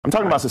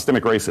talking about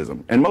systemic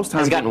racism. And most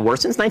times... Has it gotten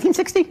worse since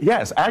 1960?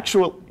 Yes,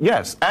 actually...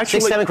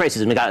 Systemic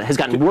racism has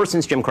gotten worse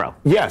since Jim Crow.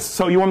 Yes.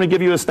 So you want me to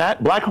give you a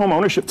stat? Black home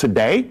ownership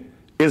today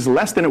is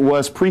less than it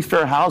was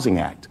pre-Fair Housing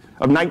Act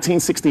of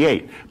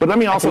 1968. But let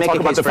me also talk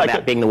about the fact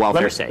that being the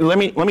welfare state. Let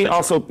me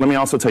also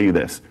tell you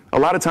this. A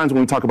lot of times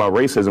when we talk about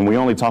racism, we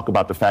only talk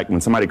about the fact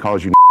when somebody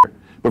calls you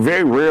but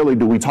very rarely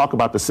do we talk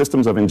about the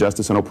systems of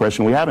injustice and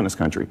oppression we have in this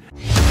country.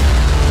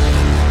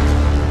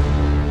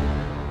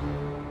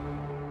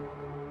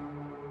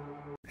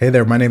 Hey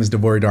there, my name is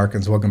Bakari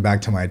Sellers. Welcome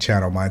back to my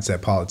channel,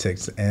 Mindset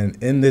Politics.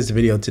 And in this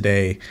video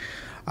today,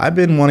 I've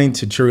been wanting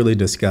to truly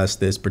discuss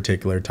this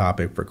particular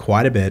topic for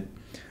quite a bit,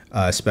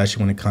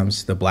 especially when it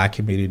comes to the Black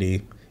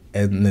community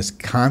and this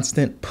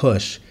constant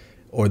push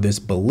or this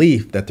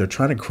belief that they're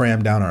trying to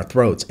cram down our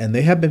throats. And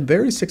they have been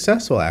very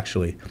successful,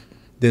 actually,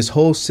 this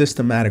whole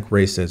systematic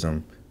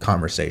racism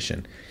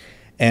conversation.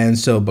 And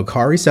so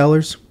Bakari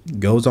Sellers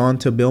goes on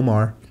to Bill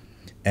Maher,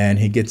 and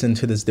he gets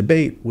into this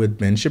debate with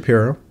Ben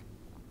Shapiro.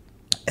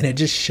 And it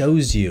just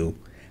shows you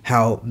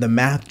how the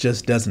math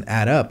just doesn't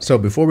add up. So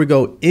before we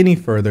go any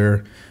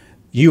further,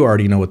 you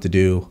already know what to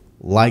do.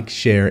 Like,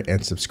 share,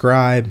 and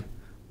subscribe.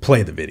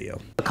 Play the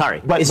video.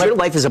 Bakari, is your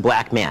life as a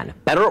black man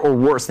better or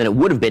worse than it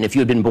would have been if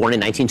you had been born in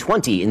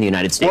 1920 in the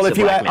United States?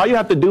 Well, all you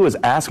have to do is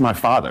ask my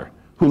father,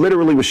 who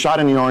literally was shot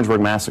in the Orangeburg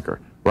Massacre,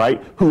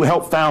 right? Who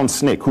helped found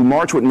SNCC, who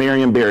marched with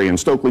Marion Barry and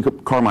Stokely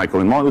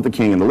Carmichael and Martin Luther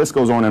King, and the list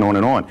goes on and on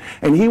and on.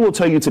 And he will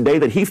tell you today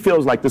that he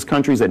feels like this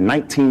country's at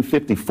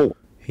 1954.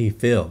 He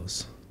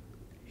feels.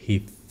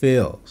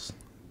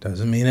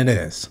 Doesn't mean it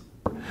is.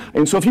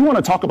 And so if you want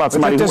to talk about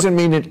somebody... That doesn't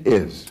mean it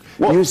is.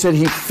 Well, you said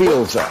he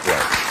feels that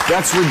way.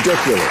 That's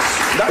ridiculous.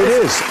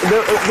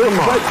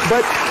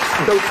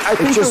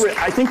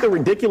 I think the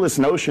ridiculous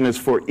notion is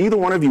for either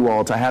one of you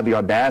all to have the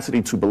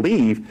audacity to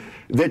believe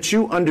that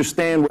you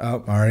understand...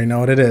 Oh, I already know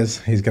what it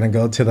is. He's going to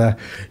go to the,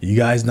 you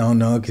guys don't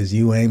know because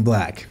you ain't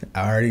black.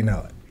 I already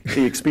know it.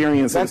 The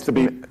experience has to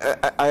be...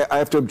 I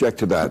have to object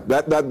to that.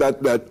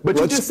 But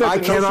you just said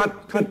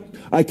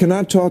I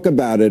cannot talk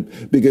about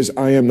it because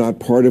I am not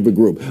part of a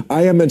group.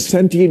 I am a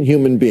sentient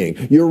human being.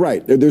 You're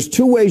right. There's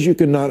two ways you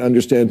cannot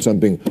understand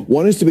something.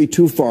 One is to be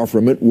too far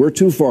from it. We're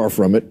too far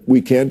from it. We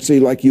can't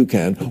see like you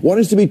can. One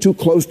is to be too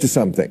close to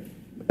something.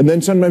 And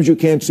then sometimes you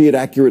can't see it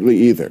accurately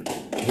either.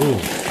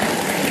 I'm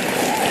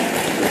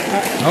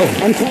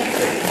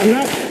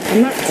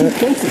not too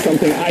close to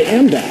something. I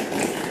am that.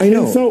 I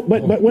know. And so,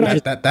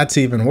 that's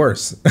even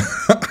worse.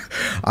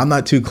 I'm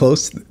not too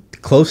close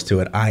to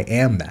it. I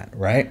am that,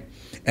 right?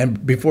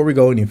 And before we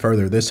go any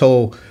further, this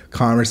whole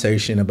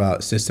conversation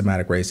about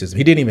systematic racism,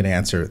 he didn't even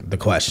answer the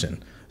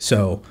question.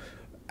 So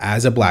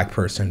as a black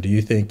person, do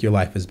you think your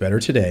life is better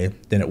today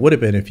than it would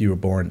have been if you were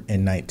born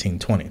in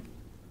 1920?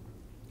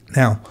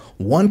 Now,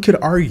 one could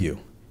argue,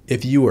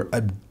 if you were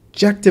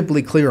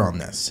objectively clear on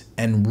this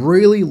and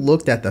really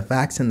looked at the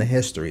facts and the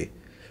history,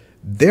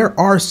 there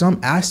are some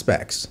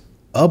aspects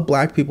of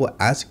black people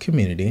as a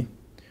community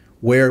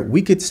where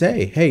we could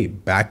say, hey,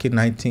 back in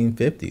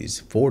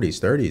 1950s,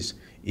 40s, 30s,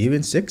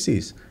 even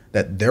 60s,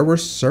 that there were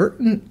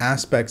certain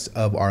aspects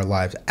of our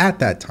lives at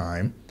that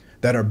time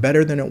that are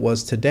better than it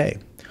was today.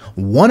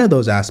 One of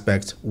those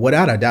aspects,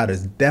 without a doubt,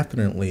 is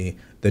definitely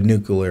the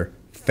nuclear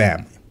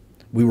family.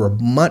 We were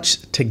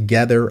much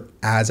together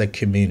as a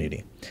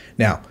community.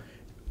 Now,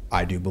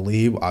 I do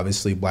believe,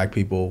 obviously, black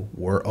people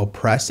were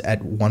oppressed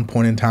at one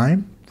point in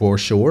time. For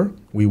sure,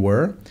 we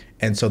were.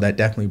 And so that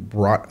definitely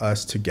brought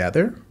us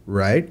together,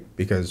 right?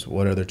 Because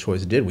what other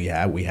choice did we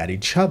have? We had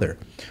each other.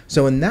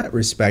 So in that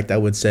respect, I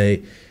would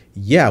say,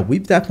 yeah,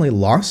 we've definitely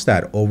lost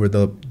that over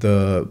the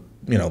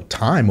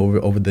time,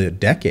 over the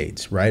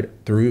decades, right?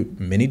 Through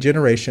many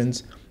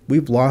generations,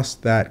 we've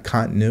lost that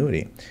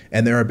continuity.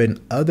 And there have been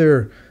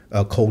other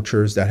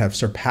cultures that have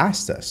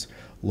surpassed us.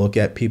 Look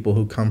at people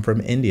who come from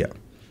India.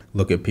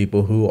 Look at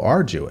people who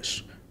are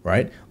Jewish,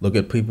 right? Look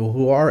at people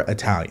who are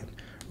Italian.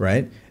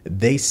 Right?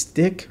 They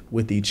stick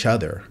with each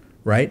other,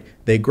 right?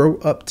 They grow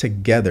up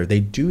together.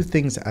 They do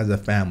things as a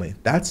family.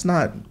 That's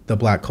not the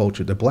black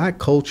culture. The black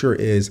culture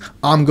is,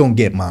 I'm going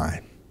to get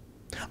mine.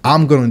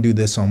 I'm going to do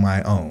this on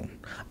my own.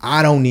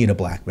 I don't need a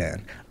black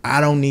man.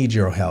 I don't need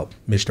your help,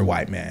 Mr.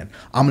 White Man.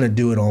 I'm going to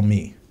do it on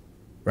me,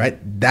 right?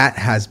 That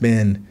has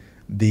been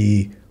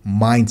the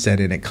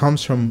mindset, and it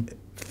comes from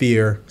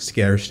fear,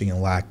 scarcity, and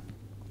lack.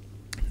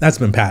 That's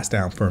been passed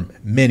down for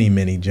many,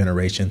 many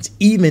generations,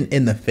 even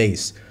in the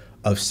face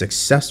of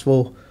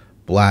successful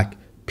black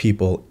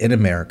people in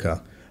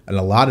America. And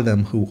a lot of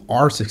them who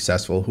are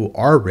successful, who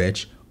are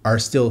rich, are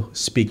still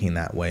speaking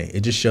that way. It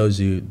just shows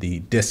you the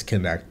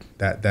disconnect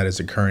that is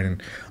occurring.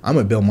 And I'm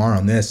with Bill Maher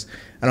on this.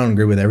 I don't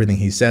agree with everything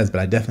he says, but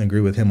I definitely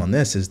agree with him on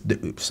this. Is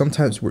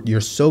sometimes you're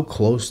so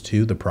close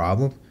to the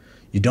problem,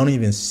 you don't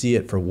even see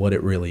it for what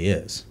it really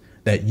is.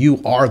 That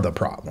you are the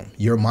problem.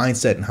 Your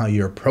mindset and how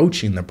you're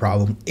approaching the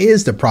problem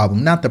is the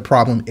problem, not the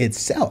problem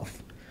itself.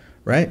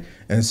 Right?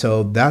 And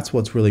so that's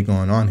what's really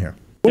going on here.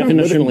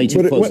 Definitionally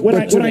too close. What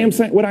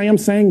I am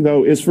saying,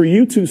 though, is for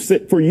you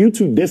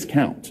to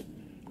discount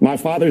my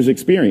father's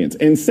experience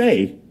and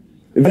say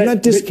I'm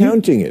not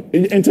discounting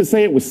it. And to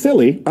say it was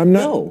silly, I'm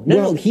not.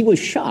 No, he was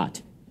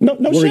shot. No,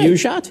 Were you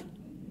shot?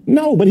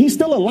 No, but he's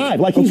still alive.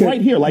 Like, he's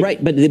right here. Like,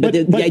 right, but the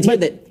idea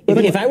that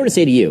if I were to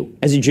say to you,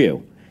 as a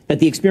Jew, that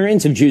the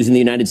experience of Jews in the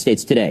United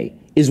States today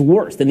is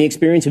worse than the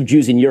experience of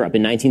Jews in Europe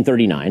in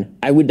 1939,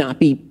 I would not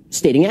be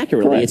stating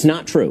accurately. Correct. It's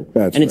not true.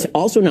 That's and it's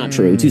also not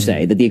true to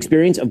say that the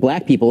experience of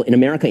black people in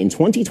America in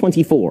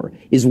 2024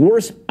 is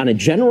worse on a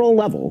general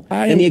level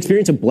than the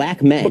experience of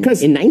black men in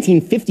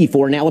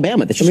 1954 in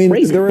Alabama. That's just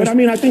crazy. But I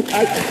mean, I think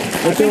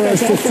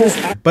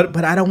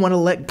But I don't want to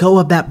let go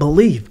of that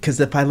belief, because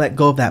if I let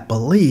go of that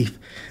belief,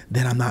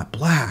 then I'm not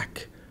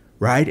black,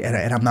 right?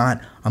 And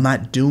I'm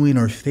not doing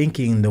or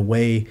thinking the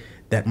way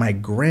that my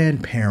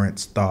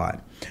grandparents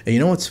thought. And you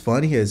know what's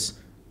funny is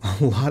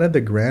a lot of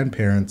the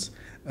grandparents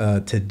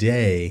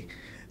today,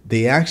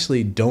 they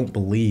actually don't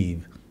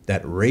believe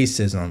that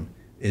racism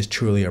is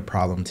truly a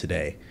problem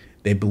today.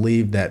 They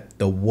believe that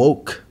the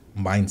woke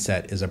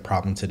mindset is a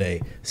problem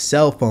today.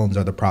 Cell phones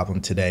are the problem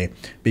today,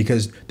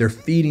 because they're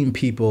feeding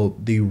people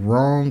the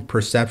wrong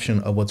perception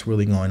of what's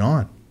really going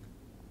on.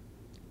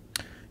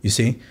 You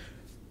see,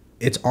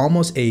 it's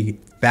almost a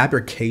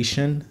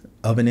fabrication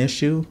of an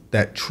issue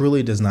that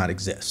truly does not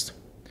exist.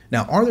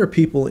 Now, are there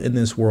people in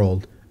this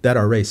world that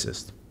are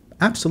racist?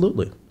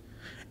 Absolutely.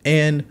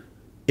 And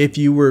if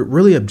you were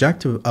really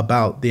objective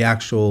about the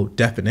actual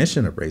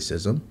definition of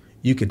racism,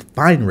 you could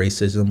find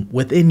racism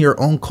within your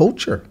own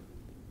culture.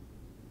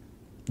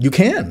 You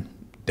can.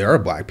 There are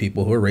black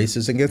people who are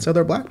racist against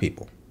other black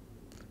people,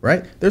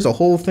 right? There's a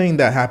whole thing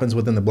that happens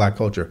within the black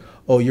culture.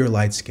 Oh, you're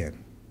light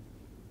skinned,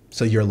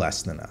 so you're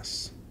less than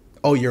us.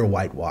 Oh, you're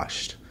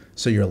whitewashed,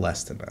 so you're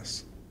less than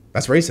us.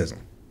 That's racism.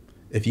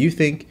 If you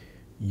think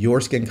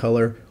your skin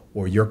color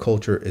or your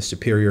culture is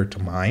superior to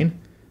mine,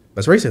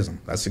 that's racism.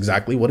 That's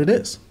exactly what it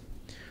is.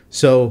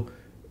 So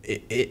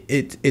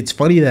it's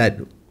funny that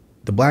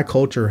the black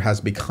culture has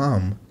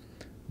become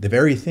the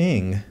very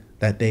thing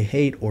that they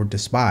hate or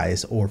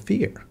despise or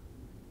fear.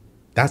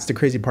 That's the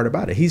crazy part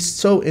about it. He's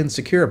so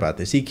insecure about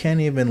this. He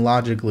can't even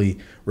logically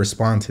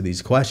respond to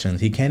these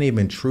questions. He can't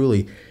even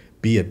truly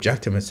be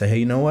objective and say, hey,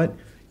 you know what?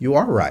 You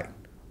are right.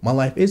 My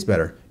life is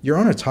better. You're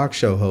on a talk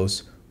show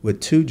host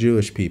with two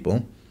Jewish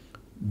people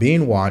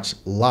being watched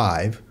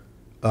live,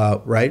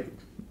 right?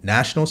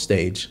 National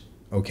stage,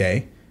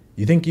 okay?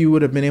 You think you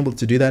would have been able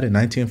to do that in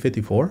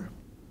 1954?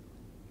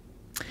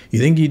 You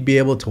think you'd be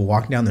able to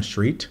walk down the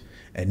street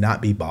and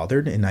not be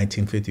bothered in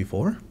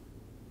 1954?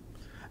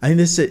 I mean,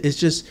 this is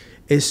just,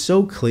 it's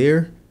so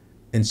clear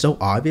and so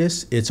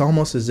obvious. It's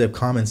almost as if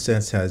common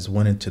sense has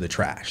went into the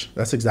trash.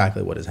 That's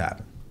exactly what has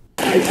happened.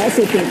 I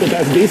also think that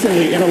that's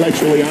decently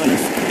intellectually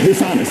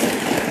dishonest.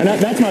 And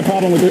that's my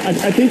problem with it.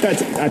 I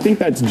think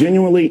that's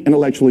genuinely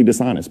intellectually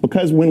dishonest,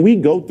 because when we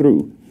go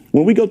through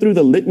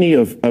the litany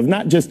of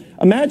not just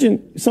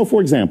imagine. So,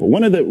 for example,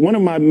 one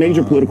of my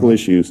major political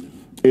issues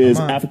is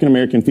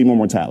African-American female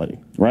mortality,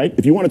 right?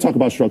 If you want to talk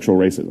about structural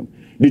racism,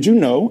 did you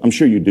know, I'm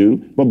sure you do,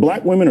 but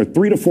black women are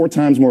 3 to 4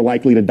 times more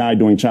likely to die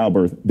during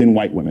childbirth than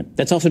white women.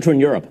 That's also true in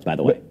Europe, by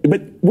the way.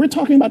 But we're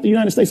talking about the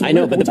United States of America.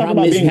 I know, but the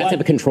problem is you have to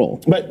have a control.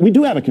 But we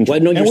do have a control.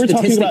 Well, no, your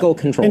statistical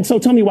control. And so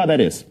tell me why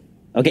that is.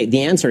 Okay,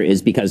 the answer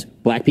is because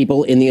black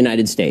people in the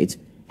United States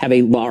have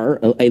a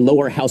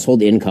lower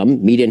household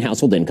income, median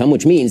household income,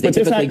 which means they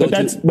typically go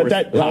to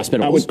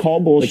hospitals. I would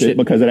call bullshit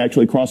because it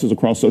actually crosses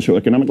across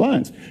socioeconomic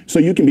lines. So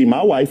you can be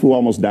my wife, who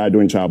almost died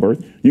during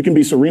childbirth. You can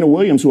be Serena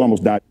Williams, who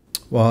almost died.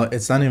 Well,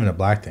 it's not even a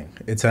black thing.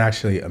 It's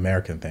actually an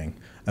American thing.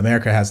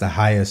 America has the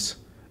highest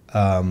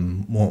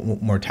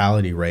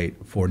mortality rate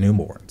for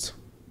newborns.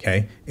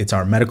 Okay, it's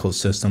our medical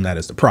system that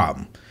is the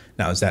problem.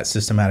 Now, is that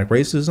systematic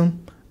racism?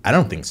 I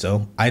don't think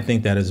so. I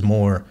think that is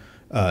more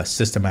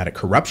systematic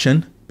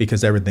corruption,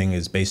 because everything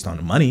is based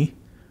on money,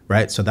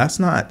 right? So that's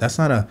not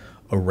a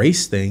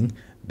race thing.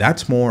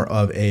 That's more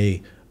of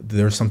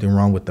there's something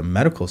wrong with the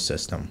medical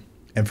system.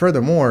 And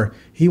furthermore,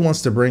 he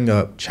wants to bring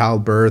up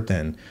childbirth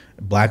and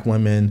black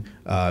women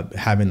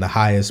having the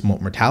highest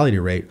mortality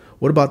rate.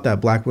 What about that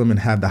black women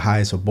have the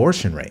highest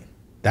abortion rate?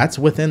 That's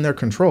within their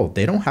control.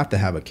 They don't have to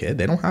have a kid.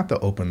 They don't have to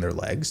open their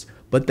legs,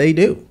 but they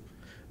do.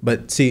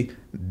 But see,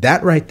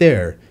 that right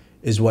there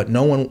is what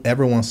no one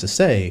ever wants to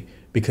say,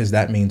 because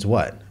that means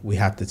what? We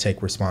have to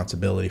take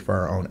responsibility for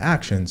our own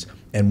actions.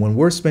 And when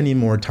we're spending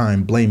more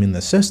time blaming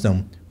the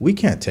system, we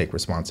can't take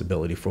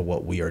responsibility for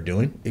what we are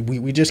doing.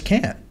 We just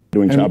can't.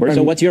 Doing childbirth.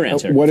 So what's your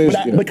answer?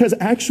 Because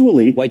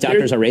actually, white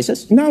doctors are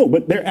racist? No,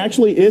 but there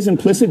actually is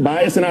implicit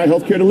bias in our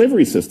healthcare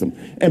delivery system.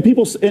 And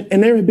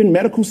there have been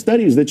medical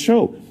studies that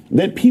show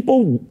that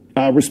people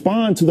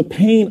respond to the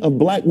pain of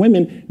black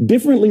women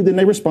differently than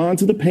they respond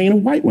to the pain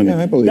of white women.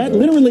 Yeah, I believe that. That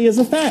literally is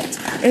a fact.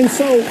 And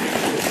so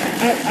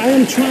I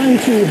am trying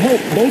to help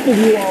both of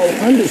you all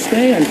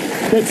understand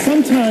that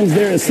sometimes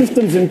there are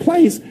systems in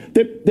place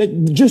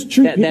that just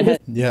treat people.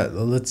 Yeah,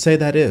 let's say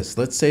that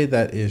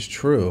is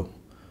true.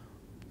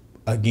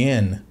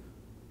 Again,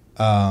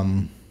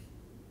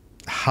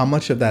 how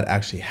much of that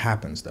actually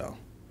happens though?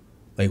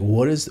 Like,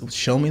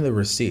 show me the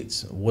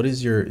receipts. What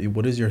is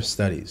your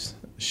studies?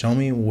 Show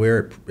me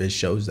where it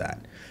shows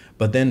that.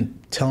 But then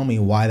tell me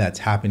why that's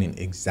happening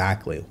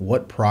exactly.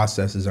 What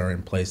processes are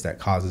in place that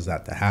causes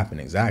that to happen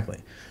exactly?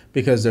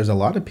 Because there's a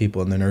lot of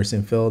people in the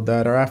nursing field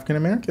that are African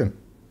American.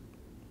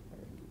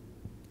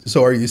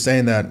 So are you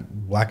saying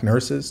that black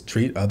nurses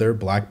treat other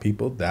black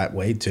people that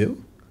way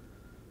too?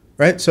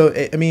 Right? So,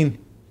 I mean,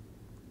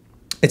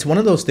 it's one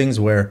of those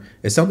things where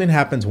if something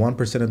happens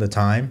 1% of the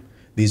time,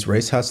 these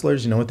race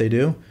hustlers, you know what they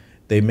do?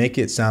 They make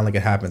it sound like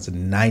it happens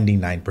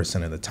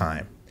 99% of the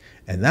time.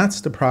 And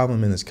that's the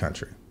problem in this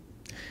country,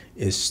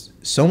 is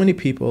so many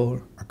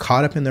people are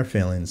caught up in their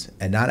feelings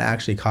and not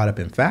actually caught up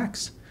in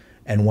facts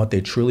and what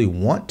they truly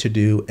want to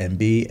do and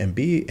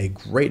be a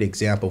great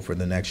example for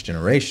the next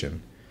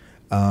generation.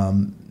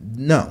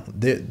 No,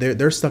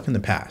 they're stuck in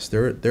the past.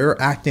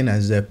 They're acting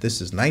as if this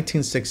is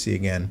 1960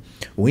 again.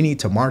 We need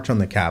to march on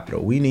the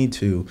Capitol. We need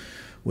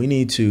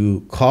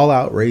to call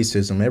out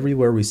racism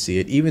everywhere we see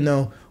it, even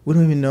though we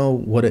don't even know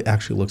what it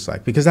actually looks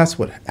like. Because that's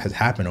what has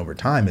happened over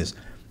time, is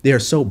they are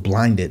so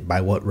blinded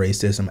by what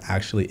racism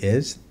actually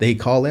is. They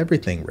call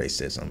everything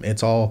racism.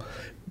 It's all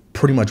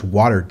pretty much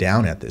watered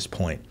down at this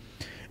point.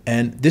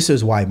 And this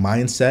is why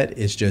mindset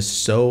is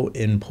just so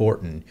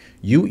important.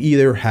 You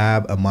either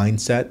have a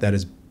mindset that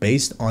is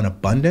based on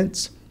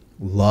abundance,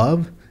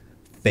 love,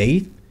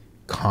 faith,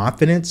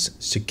 confidence,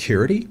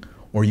 security,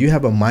 or you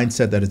have a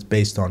mindset that is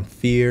based on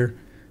fear,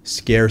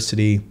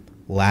 scarcity,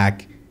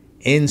 lack,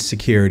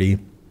 insecurity,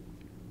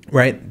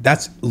 right?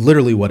 That's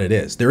literally what it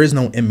is. There is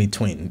no in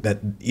between. That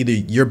either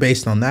you're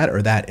based on that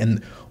or that.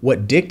 And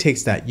what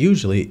dictates that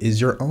usually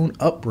is your own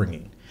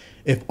upbringing.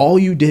 If all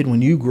you did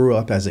when you grew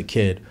up as a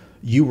kid,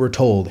 you were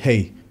told,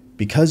 hey,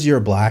 because you're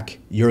black,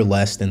 you're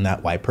less than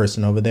that white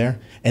person over there.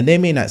 And they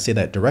may not say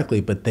that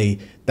directly, but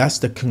that's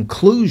the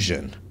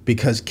conclusion,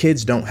 because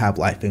kids don't have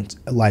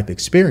life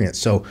experience.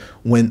 So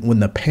when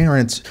the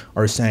parents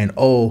are saying,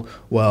 oh,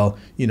 well,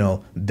 you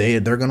know,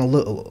 they're going to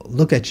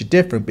look at you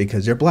different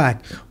because you're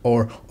black,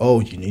 or,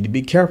 oh, you need to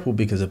be careful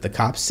because if the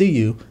cops see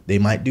you, they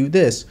might do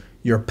this.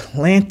 You're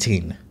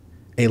planting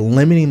a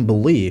limiting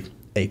belief,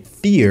 a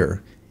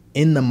fear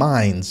in the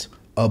minds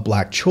of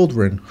black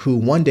children who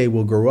one day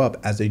will grow up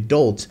as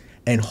adults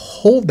and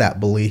hold that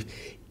belief,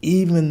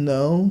 even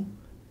though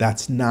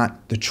that's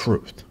not the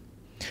truth.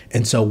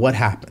 And so what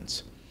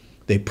happens?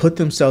 They put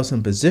themselves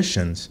in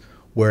positions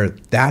where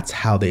that's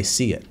how they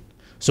see it.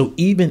 So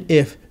even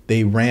if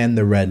they ran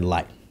the red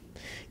light,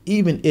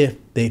 even if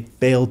they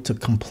failed to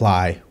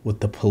comply with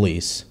the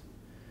police,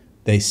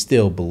 they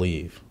still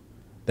believe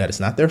that it's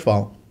not their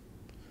fault,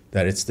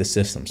 that it's the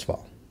system's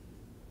fault.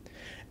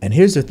 And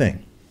here's the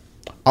thing.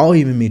 I'll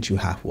even meet you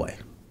halfway,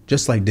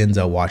 just like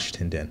Denzel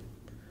Washington did.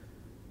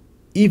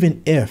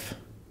 Even if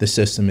the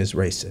system is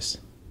racist,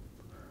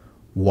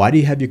 why do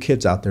you have your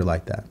kids out there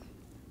like that?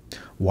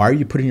 Why are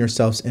you putting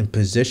yourselves in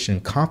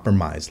position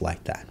compromised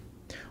like that?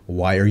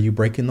 Why are you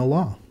breaking the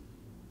law?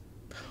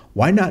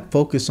 Why not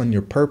focus on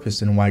your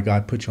purpose and why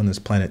God put you on this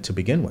planet to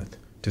begin with?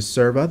 To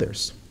serve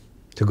others,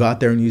 to go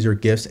out there and use your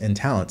gifts and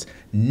talents,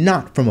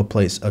 not from a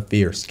place of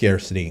fear,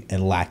 scarcity,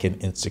 and lack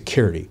and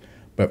insecurity,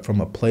 but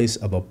from a place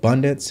of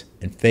abundance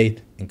and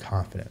faith and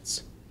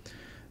confidence.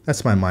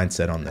 That's my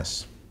mindset on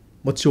this.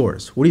 What's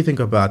yours? What do you think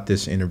about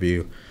this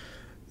interview?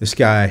 This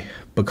guy,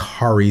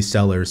 Bakari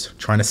Sellers,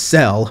 trying to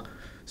sell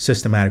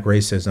systematic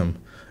racism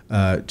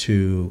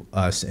to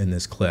us in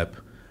this clip.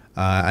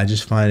 I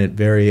just find it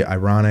very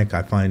ironic.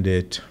 I find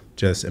it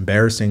just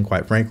embarrassing,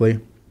 quite frankly.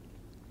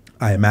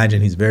 I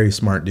imagine he's a very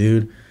smart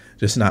dude,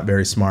 just not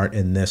very smart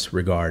in this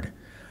regard.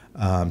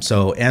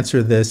 So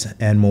answer this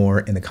and more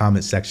in the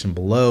comment section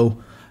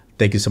below.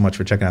 Thank you so much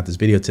for checking out this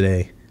video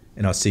today,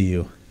 and I'll see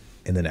you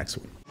in the next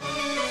one.